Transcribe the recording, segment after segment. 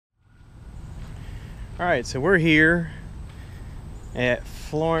Alright, so we're here at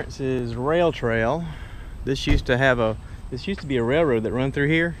Florence's rail trail. This used to be a railroad that run through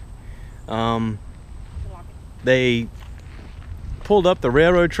here. They pulled up the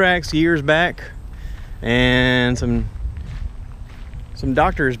railroad tracks years back, and some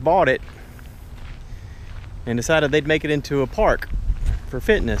doctors bought it and decided they'd make it into a park for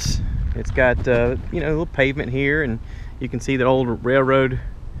fitness. It's got a little pavement here, and you can see the old railroad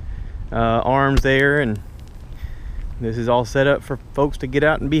arms there, and this is all set up for folks to get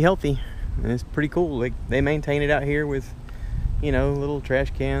out and be healthy, and it's pretty cool. They maintain it out here with little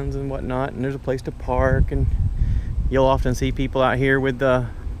trash cans and whatnot, and there's a place to park, and you'll often see people out here with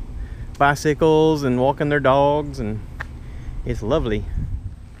bicycles and walking their dogs, and it's lovely.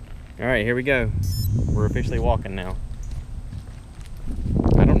 All right, here we go. We're officially walking now.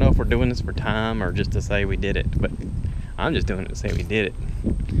 I don't know if we're doing this for time or just to say we did it, but I'm just doing it to say we did it.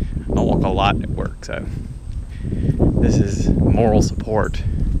 I walk a lot at work, so this is moral support.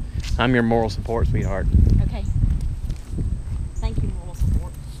 I'm your moral support, sweetheart. Okay. Thank you, moral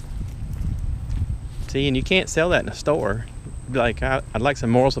support. See, and you can't sell that in a store. Be like, I'd like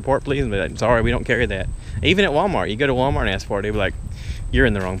some moral support, please. But like, sorry, we don't carry that. Even at Walmart, you go to Walmart and ask for it, they'll be like, you're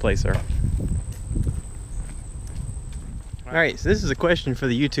in the wrong place, sir. All right, so this is a question for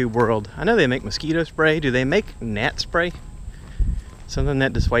the YouTube world. I know they make mosquito spray. Do they make gnat spray? Something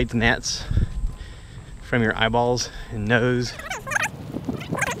that dissuades gnats from your eyeballs and nose.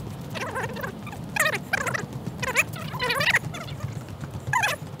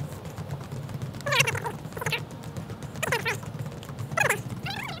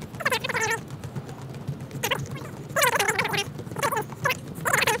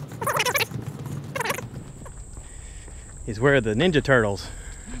 Is where the Ninja Turtles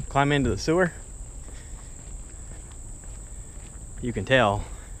climb into the sewer. You can tell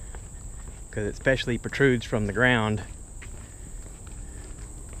because it especially protrudes from the ground.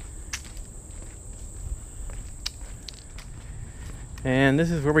 And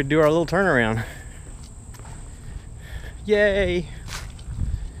this is where we do our little turnaround. Yay!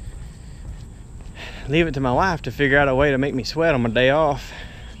 Leave it to my wife to figure out a way to make me sweat on my day off,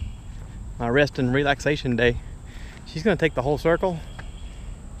 my rest and relaxation day. She's gonna take the whole circle.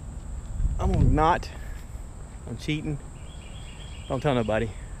 I'm not. I'm cheating. Don't tell nobody.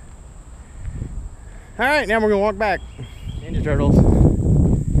 All right, now we're gonna walk back. Ninja Turtles.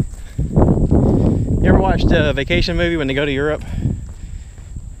 You ever watched a vacation movie when they go to Europe?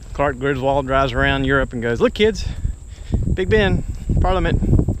 Clark Griswold drives around Europe and goes, "Look, kids, Big Ben, Parliament,"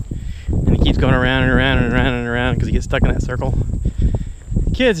 and he keeps going around and around and around and around because he gets stuck in that circle.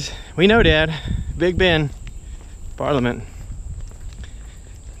 "Kids, we know, Dad. Big Ben, Parliament."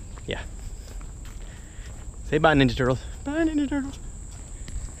 Yeah. Say bye, Ninja Turtles. Bye, Ninja Turtles.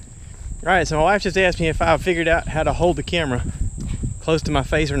 Alright, so my wife just asked me if I figured out how to hold the camera close to my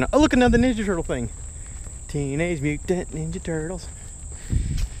face or not. Oh, look, another Ninja Turtle thing. Teenage Mutant Ninja Turtles.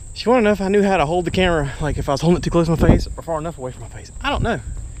 She wanted to know if I knew how to hold the camera, like if I was holding it too close to my face or far enough away from my face. I don't know.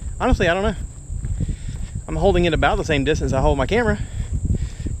 Honestly, I don't know. I'm holding it about the same distance I hold my camera.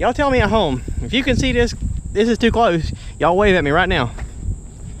 Y'all tell me at home. If you can see this is too close, y'all wave at me right now.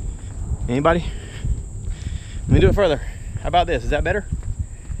 Anybody? Let me do it further. How about this? Is that better?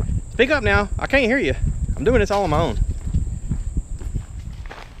 Speak up now. I can't hear you. I'm doing this all on my own.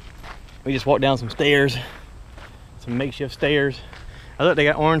 We just walked down some stairs, some makeshift stairs. I look, they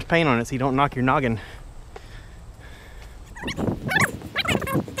got orange paint on it so you don't knock your noggin.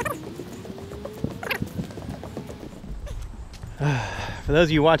 For those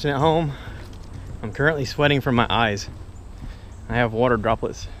of you watching at home, I'm currently sweating from my eyes. I have water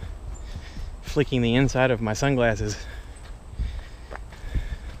droplets flicking the inside of my sunglasses.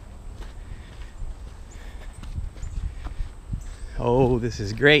 Oh, this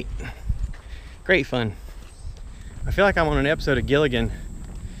is great. Great fun. I feel like I'm on an episode of Gilligan,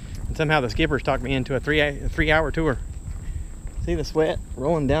 and somehow the skippers talked me into a three-hour tour. See the sweat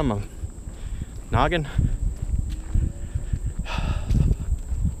rolling down my noggin?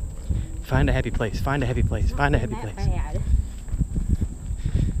 Find a happy place, find a happy place, find a happy place. Bad.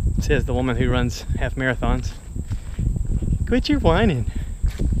 Says the woman who runs half marathons. Quit your whining.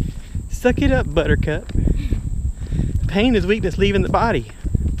 Suck it up, Buttercup. Pain is weakness leaving the body.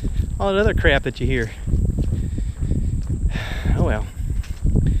 All that other crap that you hear. Oh well.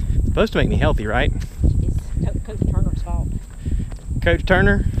 It's supposed to make me healthy, right? It's Coach Turner's fault. Coach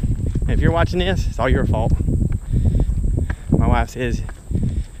Turner, if you're watching this, it's all your fault. My wife says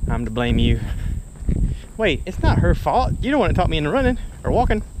I'm to blame you. Wait, it's not her fault. You're the one that taught me into running or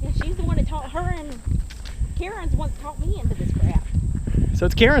walking. Yeah, she's the one that taught her, and Karen's the one that taught me into this crap. So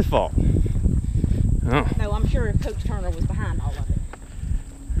it's Karen's fault. Oh. No, I'm sure Coach Turner was behind all of it.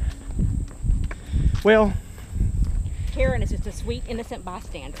 Well, Karen is just a sweet, innocent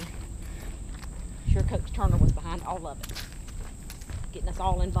bystander. I'm sure Coach Turner was behind all of it. Getting us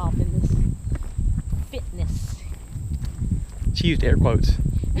all involved in this fitness. she used air quotes.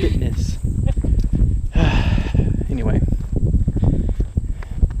 Fitness. Anyway.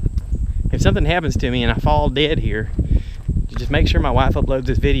 If something happens to me and I fall dead here, just make sure my wife uploads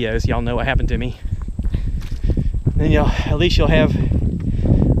this video so y'all know what happened to me. Then at least you'll have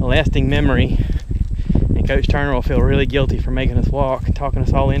a lasting memory. And Coach Turner will feel really guilty for making us walk and talking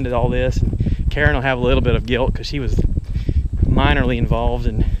us all into all this. And Karen will have a little bit of guilt because she was minorly involved,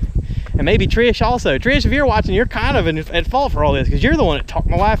 and maybe Trish also. Trish, if you're watching, you're kind of at fault for all this because you're the one that talked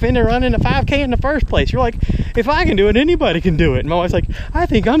my wife into running a 5K in the first place. You're like, if I can do it, anybody can do it. And my wife's like, I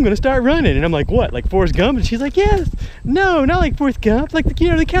think I'm gonna start running. And I'm like, what, like Forrest Gump? And she's like, yes. No, not like Forrest Gump, like the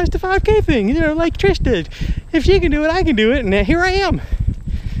Couch to 5K thing, like Trish did. If she can do it, I can do it. And here I am.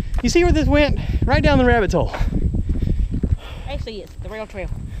 You see where this went? Right down the rabbit's hole. Actually, it's the rail trail.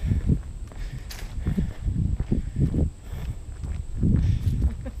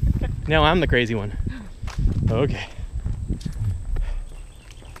 Now I'm the crazy one. Okay.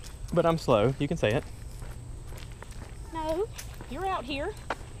 But I'm slow. You can say it. No, you're out here.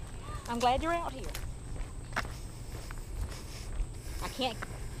 I'm glad you're out here. I can't.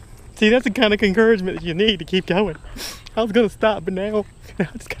 See, that's the kind of encouragement that you need to keep going. I was going to stop, but now I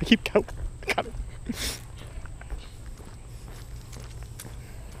just got to keep going.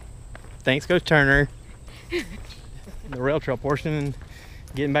 Thanks, Coach Turner. The rail trail portion and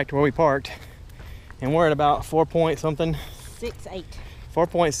getting back to where we parked. And we're at about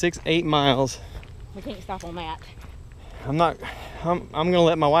 4.68 miles. We can't stop on that. I'm gonna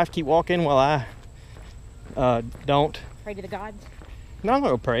let my wife keep walking while I don't. Pray to the gods? No, I'm not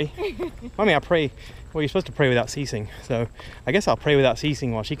gonna pray. I mean, I pray. Well, you're supposed to pray without ceasing. So I guess I'll pray without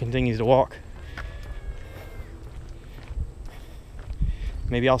ceasing while she continues to walk.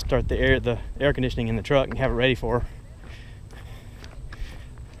 Maybe I'll start the air conditioning in the truck and have it ready for her.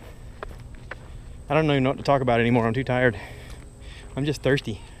 I don't even know what to talk about anymore. I'm too tired. I'm just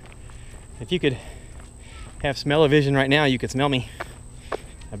thirsty. If you could have smell-o-vision right now, you could smell me.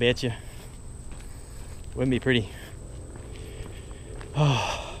 I bet you. Wouldn't be pretty.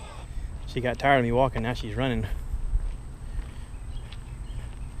 Oh, she got tired of me walking. Now she's running.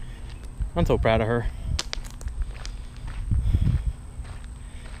 I'm so proud of her.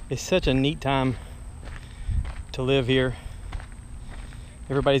 It's such a neat time to live here.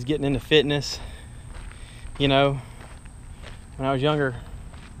 Everybody's getting into fitness. You know, when I was younger,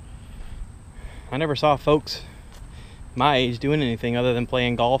 I never saw folks my age doing anything other than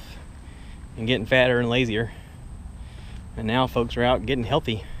playing golf and getting fatter and lazier. And now folks are out getting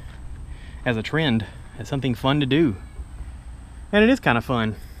healthy as a trend, as something fun to do. And it is kind of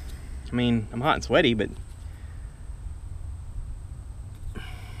fun. I mean, I'm hot and sweaty, but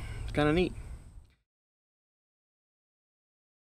it's kind of neat.